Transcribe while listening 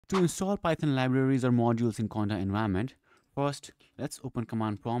To install Python libraries or modules in Conda environment, first let's open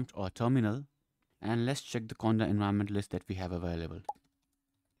command prompt or terminal and let's check the Conda environment list that we have available.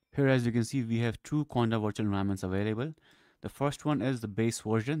 Here, as you can see, we have two Conda virtual environments available. The first one is the base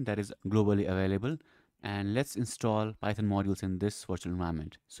version that is globally available, and let's install Python modules in this virtual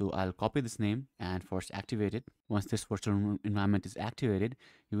environment. So I'll copy this name and first activate it. Once this virtual environment is activated,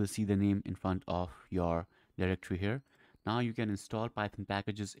 you will see the name in front of your directory here. Now you can install Python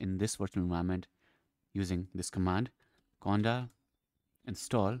packages in this virtual environment using this command, conda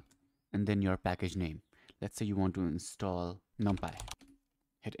install, and then your package name. Let's say you want to install NumPy.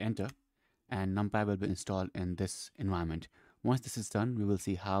 Hit enter and NumPy will be installed in this environment. Once this is done, we will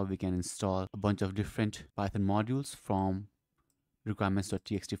see how we can install a bunch of different Python modules from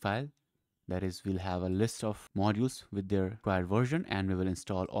requirements.txt file. That is, we'll have a list of modules with their required version and we will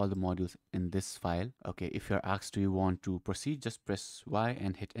install all the modules in this file. Okay, if you're asked do you want to proceed, just press Y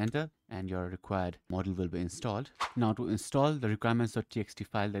and hit enter and your required module will be installed. Now to install the requirements.txt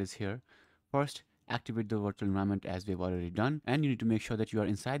file that is here, first activate the virtual environment as we've already done, and you need to make sure that you are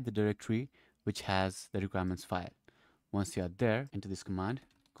inside the directory which has the requirements file. Once you are there, enter this command,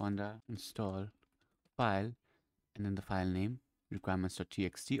 conda install file, and then the file name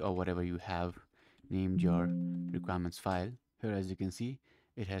requirements.txt or whatever you have named your requirements file. Here, as you can see,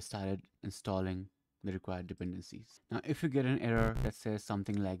 it has started installing the required dependencies. Now if you get an error that says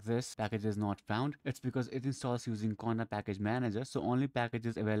something like this, package is not found, it's because it installs using Conda package manager, so only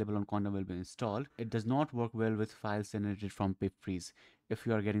packages available on Conda will be installed. It does not work well with files generated from pip freeze. If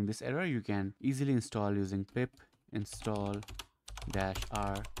you are getting this error, you can easily install using pip install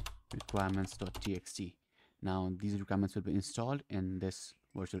 -r requirements.txt. Now these requirements will be installed in this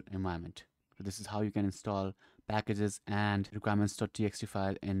virtual environment. So this is how you can install packages and requirements.txt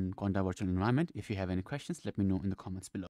file in Conda virtual environment. If you have any questions, let me know in the comments below.